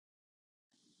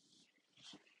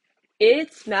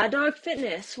It's Mad Dog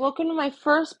Fitness. Welcome to my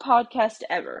first podcast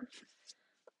ever.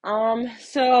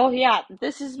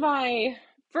 This is my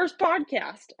first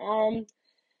podcast.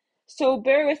 So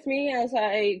bear with me as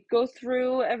I go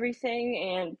through everything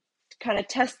and kind of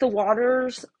test the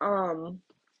waters.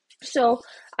 So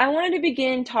I wanted to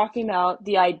begin talking about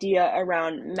the idea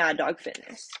around Mad Dog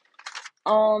Fitness.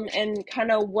 And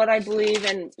kind of what I believe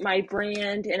in my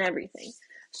brand and everything.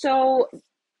 So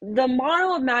the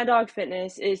motto of Mad Dog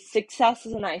Fitness is success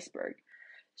is an iceberg.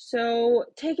 So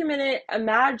take a minute,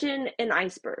 imagine an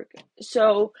iceberg.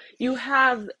 So you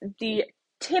have the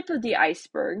tip of the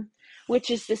iceberg, which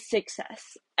is the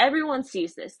success. Everyone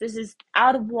sees this. This is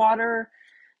out of water.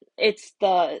 It's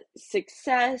the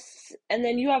success. And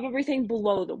then you have everything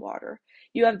below the water.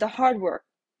 You have the hard work,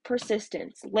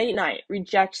 persistence, late night,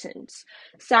 rejections,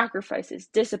 sacrifices,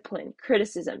 discipline,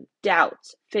 criticism,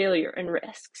 doubts, failure, and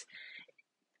risks.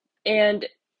 And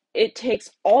it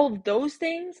takes all of those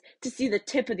things to see the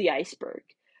tip of the iceberg.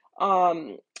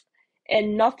 Um,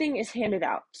 and nothing is handed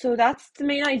out. So that's the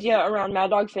main idea around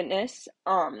Mad Dog Fitness,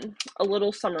 a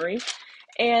little summary.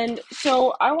 And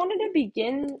so I wanted to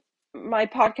begin my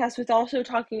podcast with also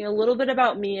talking a little bit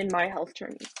about me and my health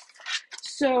journey.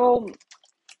 So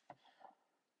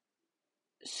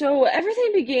so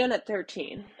everything began at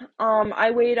 13.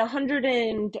 I weighed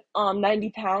 190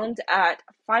 pounds at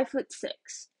 5'6",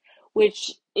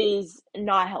 which is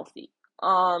not healthy.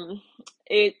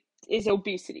 It is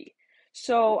obesity.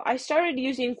 So I started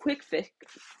using quick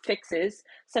fixes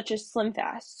such as Slim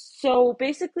Fast. So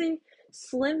basically,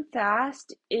 Slim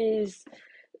Fast is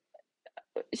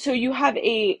so you have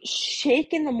a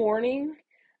shake in the morning,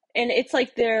 and it's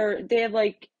like they have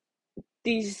like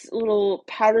these little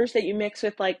powders that you mix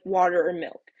with like water or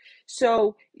milk.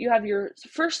 So you have your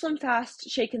first Slim Fast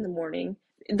shake in the morning,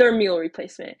 their meal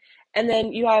replacement. And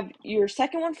then you have your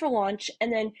second one for lunch,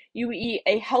 and then you eat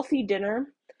a healthy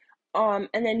dinner. And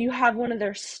then you have one of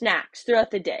their snacks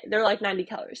throughout the day. They're like 90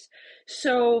 calories.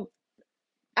 So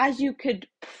as you could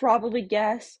probably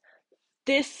guess,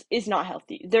 this is not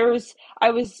healthy. I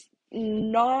was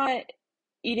not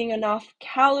eating enough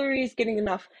calories, getting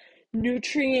enough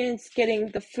nutrients,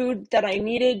 getting the food that I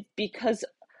needed because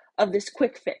of this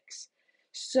quick fix.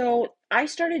 So I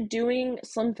started doing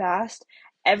Slim Fast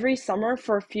every summer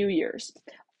for a few years.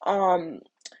 Um,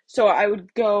 so I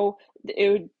would go,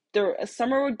 a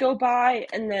summer would go by,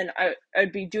 and then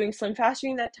I'd be doing Slim Fast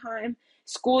during that time.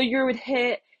 School year would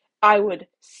hit, I would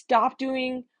stop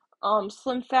doing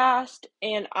Slim Fast,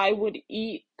 and I would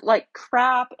eat like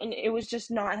crap, and it was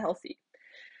just not healthy.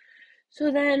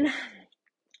 So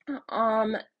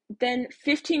um, then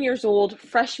 15 years old,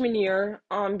 freshman year,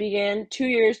 began 2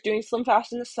 years doing Slim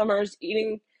Fast in the summers,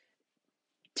 eating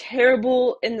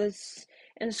terrible in the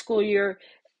school year.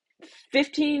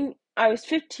 I was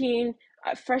 15,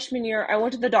 freshman year, I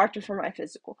went to the doctor for my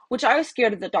physical, which I was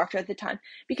scared of the doctor at the time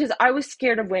because I was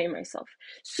scared of weighing myself.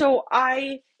 So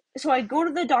I go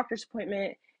to the doctor's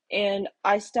appointment and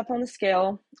I step on the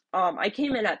scale. I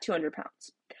came in at 200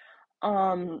 pounds.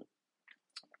 Um,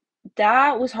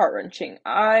 that was heart-wrenching.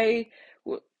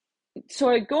 So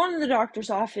I go into the doctor's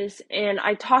office and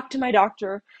I talk to my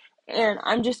doctor, and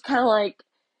I'm just kind of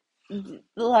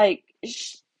like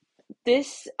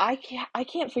this. I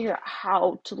can't figure out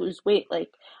how to lose weight. Like,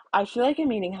 I feel like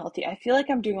I'm eating healthy. I feel like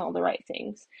I'm doing all the right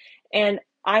things, and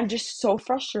I'm just so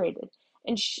frustrated.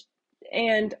 And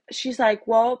she's like,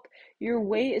 "Well, your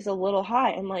weight is a little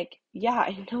high." I'm like, "Yeah,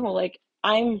 I know. Like,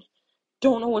 I'm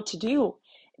don't know what to do."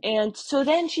 And so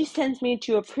then she sends me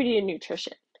to a pretty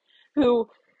nutrition who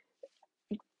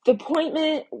the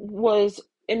appointment was,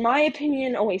 in my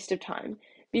opinion, a waste of time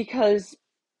because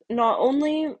not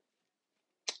only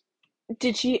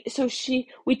did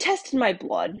we tested my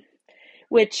blood,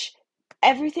 which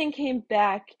everything came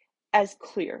back as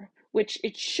clear, which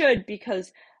it should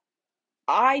because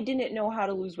I didn't know how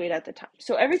to lose weight at the time.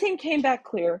 So everything came back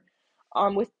clear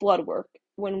with blood work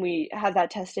when we had that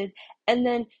tested. And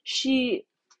then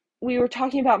we were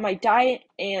talking about my diet,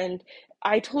 and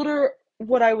I told her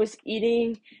what I was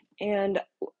eating, and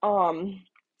um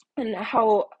and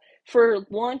how for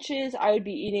lunches I would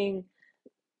be eating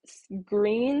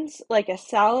greens like a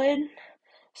salad,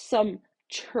 some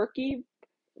turkey,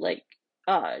 like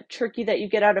turkey that you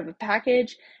get out of a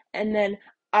package, and then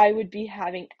I would be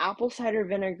having apple cider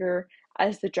vinegar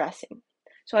as the dressing.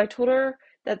 So I told her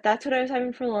that that's what I was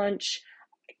having for lunch.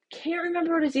 Can't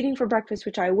remember what I was eating for breakfast,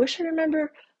 which I wish I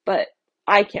remember, but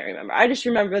I can't remember. I just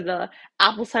remember the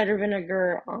apple cider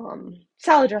vinegar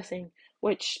salad dressing,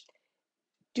 which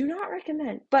do not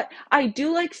recommend. But I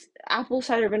do like apple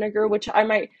cider vinegar, which I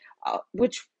might,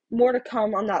 which more to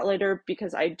come on that later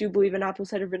because I do believe in apple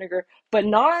cider vinegar, but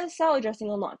not as salad dressing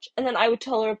on lunch. And then I would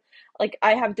tell her, like,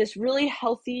 I have this really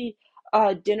healthy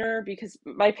dinner because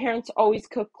my parents always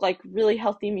cook like really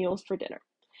healthy meals for dinner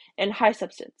and high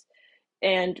substance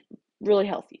and really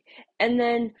healthy. And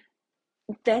then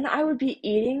I would be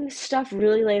eating stuff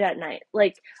really late at night.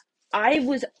 Like I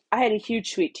had a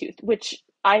huge sweet tooth, which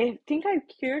I think I've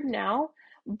cured now,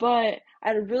 but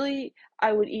I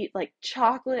would eat like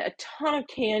chocolate, a ton of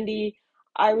candy.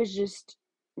 I was just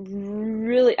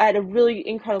I had a really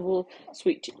incredible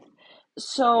sweet tooth.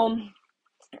 So,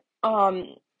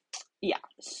 um, yeah,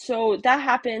 so that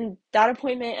happened. That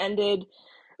appointment ended.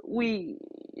 We,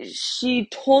 she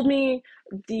told me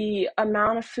the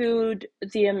amount of food,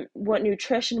 what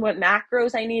nutrition, what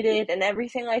macros I needed, and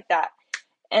everything like that.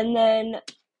 And then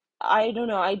I don't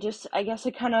know, I guess I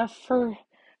kind of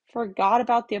forgot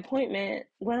about the appointment,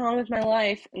 went on with my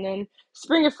life, and then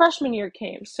spring of freshman year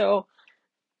came. So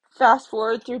fast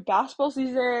forward through basketball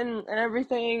season and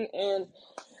everything, and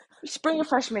spring of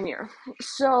freshman year.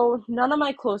 So none of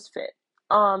my clothes fit.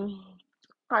 Um,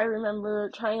 I remember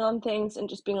trying on things and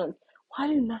just being like, why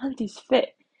do none of these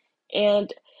fit?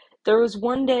 And there was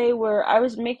one day where I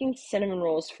was making cinnamon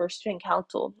rolls for student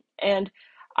council, and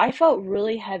I felt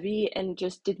really heavy and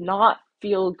just did not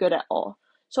feel good at all.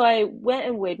 So I went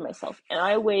and weighed myself, and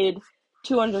I weighed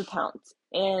 200 pounds,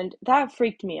 and that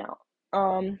freaked me out.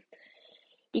 Um,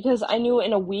 because I knew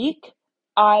in a week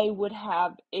I would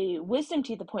have a wisdom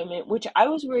teeth appointment, which I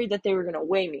was worried that they were going to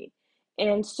weigh me.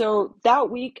 And so that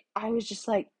week I was just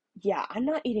like, yeah, I'm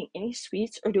not eating any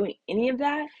sweets or doing any of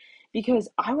that because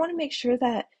I want to make sure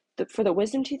that for the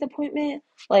wisdom teeth appointment,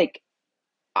 like,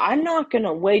 I'm not going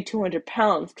to weigh 200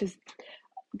 pounds because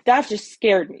that just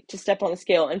scared me to step on the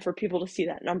scale and for people to see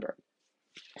that number.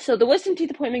 So the wisdom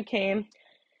teeth appointment came.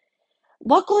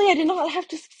 Luckily, I did not have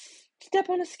to step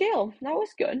on a scale. That was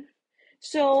good.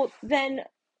 So then,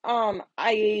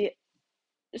 I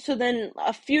so then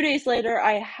a few days later,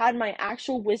 I had my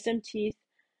actual wisdom teeth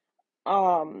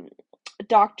um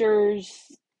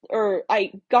doctors or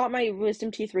I got my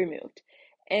wisdom teeth removed.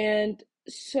 And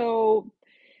so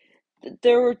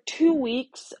there were 2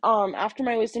 weeks after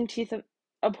my wisdom teeth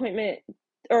appointment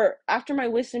or after my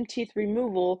wisdom teeth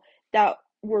removal that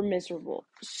were miserable.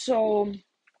 So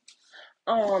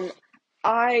um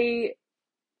I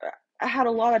I had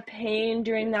a lot of pain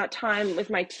during that time with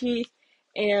my teeth,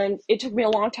 and it took me a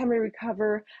long time to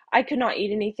recover. I could not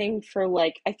eat anything for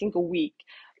like I think a week,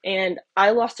 and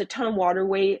I lost a ton of water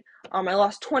weight. I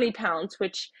lost 20 pounds,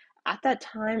 which at that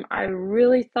time I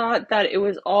really thought that it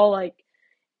was all like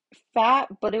fat,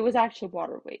 but it was actually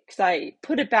water weight because I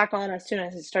put it back on as soon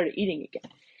as I started eating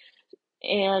again.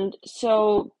 And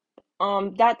so,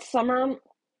 that summer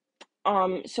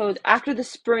so after the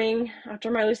spring,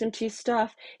 after my wisdom teeth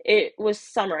stuff, it was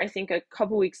summer, I think a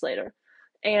couple weeks later.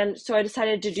 And so I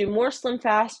decided to do more slim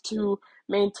fast to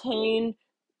maintain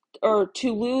or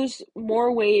to lose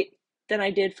more weight than I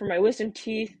did for my wisdom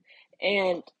teeth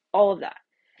and all of that.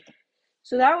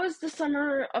 So that was the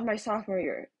summer of my sophomore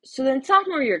year. So then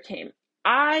sophomore year came.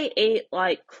 I ate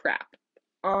like crap.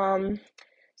 Um,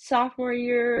 Sophomore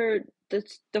year,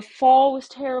 the fall was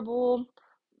terrible.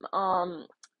 Um,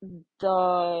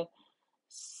 the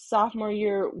sophomore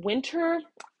year winter.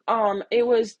 It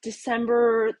was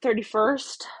December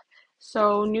 31st,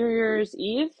 so New Year's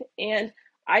Eve, and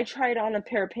I tried on a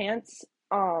pair of pants,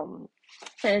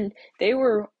 and they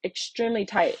were extremely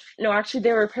tight. No, actually,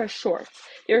 they were a pair of shorts.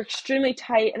 They were extremely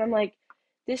tight, and I'm like,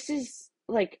 this is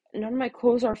like none of my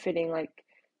clothes are fitting. Like,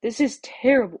 this is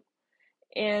terrible.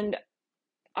 And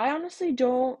I honestly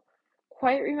don't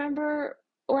quite remember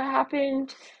what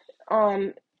happened.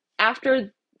 Um,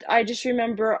 After I just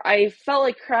remember I felt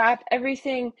like crap.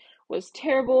 Everything was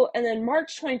terrible. And then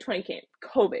March 2020 came,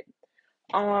 COVID.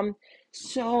 Um,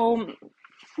 so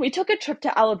we took a trip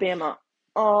to Alabama.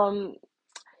 Um,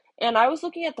 and I was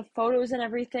looking at the photos and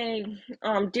everything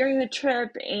during the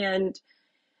trip, and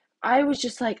I was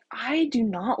just like, I do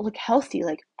not look healthy.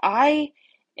 Like, I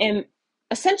am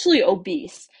essentially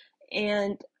obese,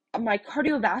 and my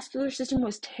cardiovascular system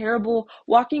was terrible.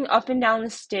 Walking up and down the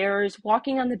stairs,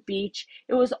 walking on the beach,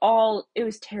 it was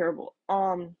terrible.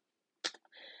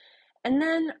 And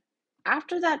then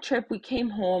after that trip, we came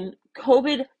home.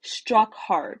 COVID struck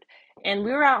hard, and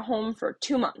we were at home for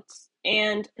 2 months.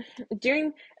 And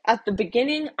during at the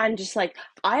beginning, I'm just like,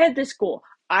 I had this goal.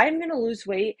 I'm gonna lose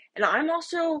weight, and I'm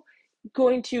also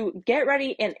going to get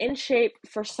ready and in shape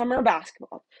for summer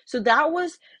basketball. So that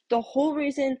was the whole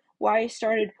reason why I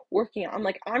started working out. I'm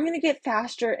like, I'm gonna get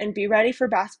faster and be ready for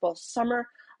basketball summer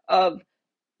of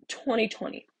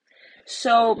 2020.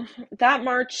 So that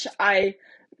March, I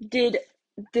did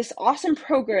this awesome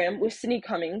program with Sydney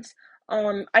Cummings.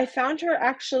 I found her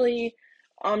actually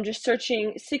just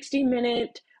searching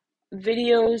 60-minute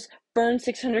videos burn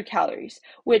 600 calories,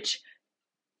 which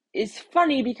is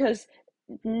funny because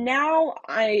now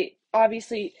I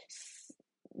obviously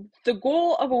the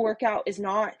goal of a workout is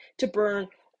not to burn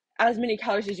as many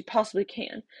calories as you possibly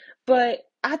can. But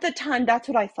at the time, that's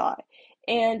what I thought.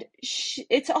 And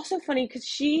it's also funny because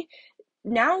she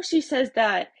says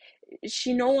that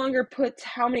she no longer puts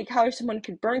how many calories someone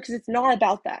could burn because it's not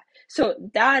about that. So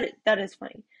that is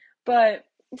funny. But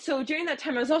so during that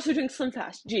time, I was also doing Slim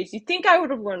Fast. Geez, you think I would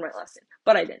have learned my lesson,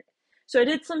 but I didn't. So I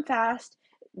did Slim Fast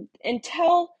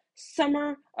until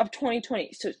summer of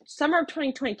 2020. So summer of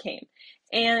 2020 came,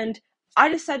 and I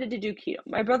decided to do keto.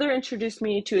 My brother introduced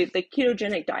me to the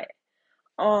ketogenic diet,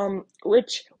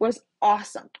 which was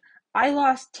awesome. I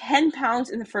lost 10 pounds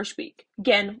in the first week.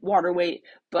 Again, water weight,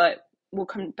 but we'll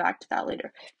come back to that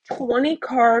later. 20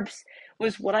 carbs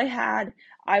was what I had.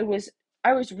 I was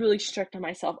I was really strict on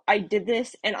myself. I did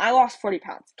this and I lost 40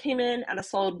 pounds. Came in at a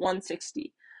solid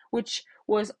 160, which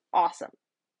was awesome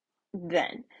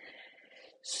then.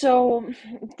 So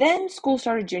then school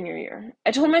started junior year. I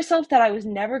told myself that I was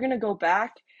never going to go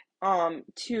back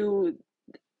to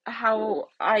how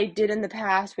I did in the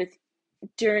past with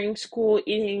during school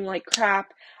eating like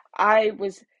crap. I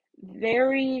was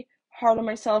very hard on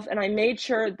myself and I made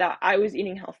sure that I was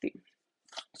eating healthy.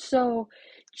 So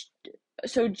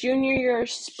junior year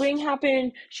spring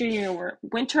happened, junior year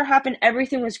winter happened,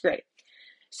 everything was great.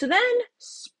 So then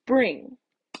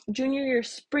junior year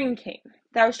spring came.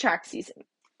 That was track season.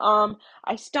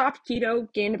 I stopped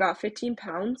keto, gained about 15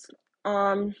 pounds.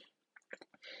 Um,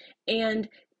 and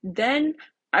then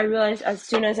I realized as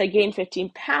soon as I gained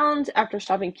 15 pounds after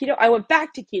stopping keto, I went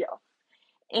back to keto.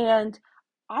 And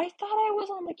I thought I was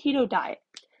on the keto diet.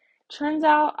 Turns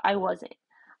out I wasn't.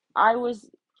 I was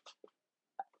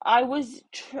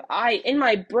in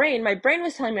my brain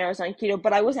was telling me I was on keto,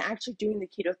 but I wasn't actually doing the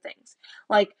keto things.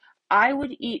 Like I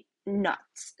would eat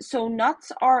nuts. So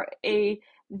nuts are a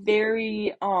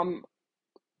very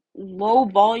low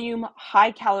volume,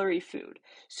 high calorie food.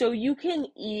 So you can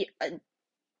eat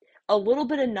a little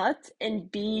bit of nuts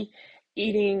and be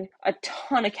eating a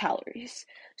ton of calories.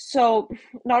 So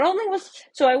not only was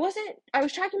so I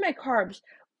was tracking my carbs,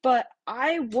 but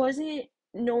I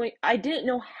didn't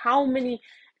know how many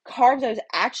carbs I was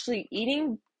actually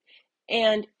eating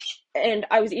and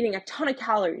I was eating a ton of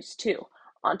calories too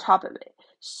on top of it.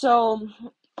 So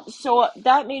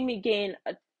that made me gain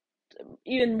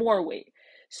even more weight.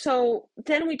 So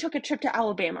then we took a trip to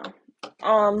Alabama.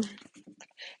 Um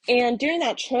and during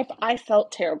that trip I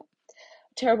felt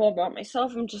terrible about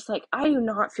myself. I'm just like, I do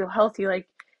not feel healthy. Like,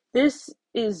 this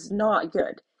is not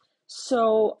good.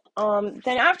 So,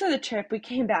 then after the trip, we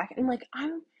came back and I'm like,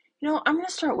 I'm gonna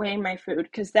start weighing my food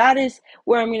because that is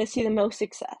where I'm gonna see the most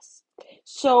success.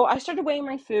 So I started weighing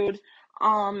my food,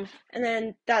 and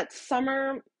then that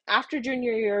summer after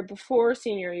junior year, before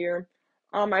senior year,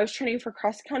 I was training for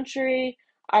cross country.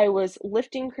 I was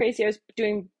lifting crazy. I was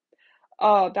doing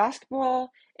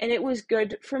basketball, and it was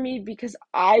good for me because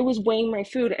I was weighing my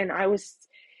food and I was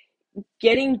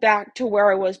getting back to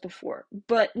where I was before,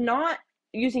 but not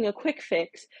using a quick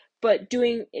fix, but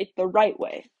doing it the right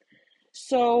way.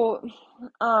 So,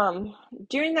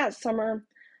 during that summer,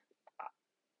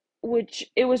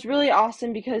 which it was really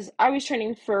awesome because I was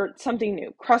training for something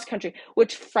new, cross country,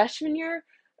 which freshman year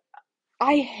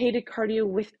I hated cardio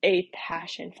with a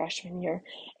passion freshman year.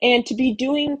 And to be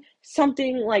doing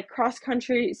something like cross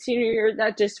country senior year,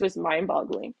 that just was mind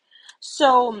boggling.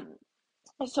 So,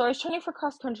 so I was training for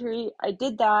cross country. I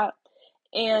did that.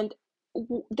 And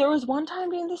there was one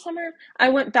time during the summer, I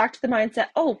went back to the mindset,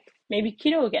 oh, maybe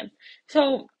keto again.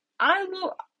 So I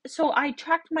will, so I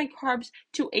tracked my carbs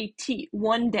to a T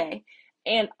one day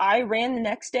and I ran the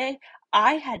next day.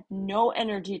 I had no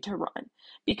energy to run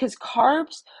because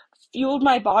carbs fueled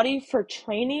my body for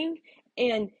training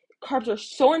and carbs are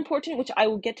so important, which I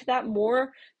will get to that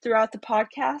more throughout the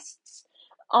podcasts.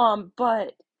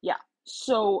 But yeah,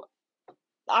 so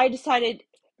I decided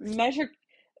measure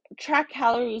track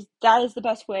calories. That is the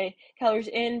best way. Calories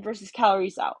in versus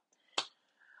calories out.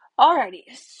 Alrighty,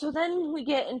 so then we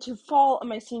get into fall of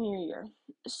my senior year.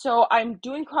 So I'm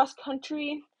doing cross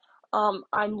country.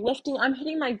 I'm lifting. I'm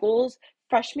hitting my goals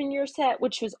freshman year set,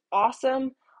 which was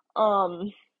awesome.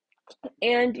 Um,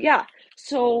 and yeah,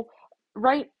 so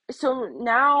so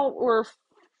now we're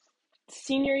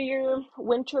senior year,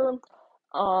 winter.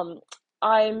 Um,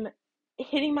 I'm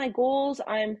hitting my goals.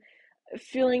 I'm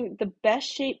feeling the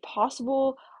best shape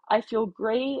possible. I feel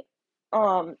great.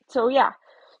 So yeah.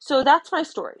 So that's my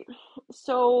story.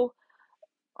 So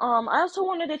I also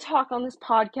wanted to talk on this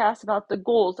podcast about the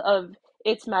goals of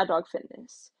It's Mad Dog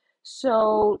Fitness.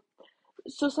 So,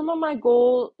 some of my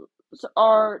goals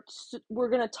are we're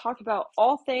going to talk about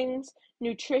all things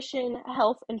nutrition,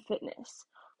 health, and fitness.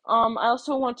 I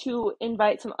also want to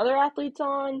invite some other athletes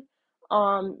on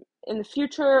in the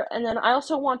future, and then I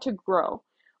also want to grow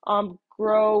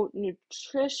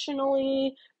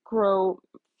nutritionally, grow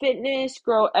fitness,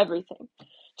 grow everything.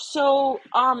 So,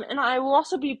 and I will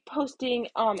also be posting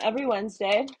every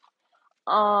Wednesday.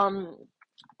 Um,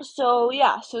 so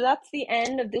yeah, so that's the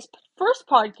end of this first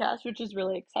podcast, which is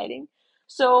really exciting.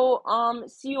 So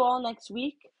see you all next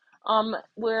week.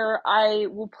 Where I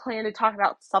will plan to talk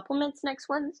about supplements next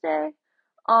Wednesday.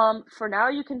 For now,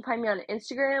 you can find me on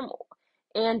Instagram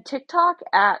and TikTok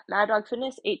at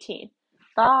MadDawgFitness18.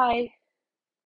 Bye.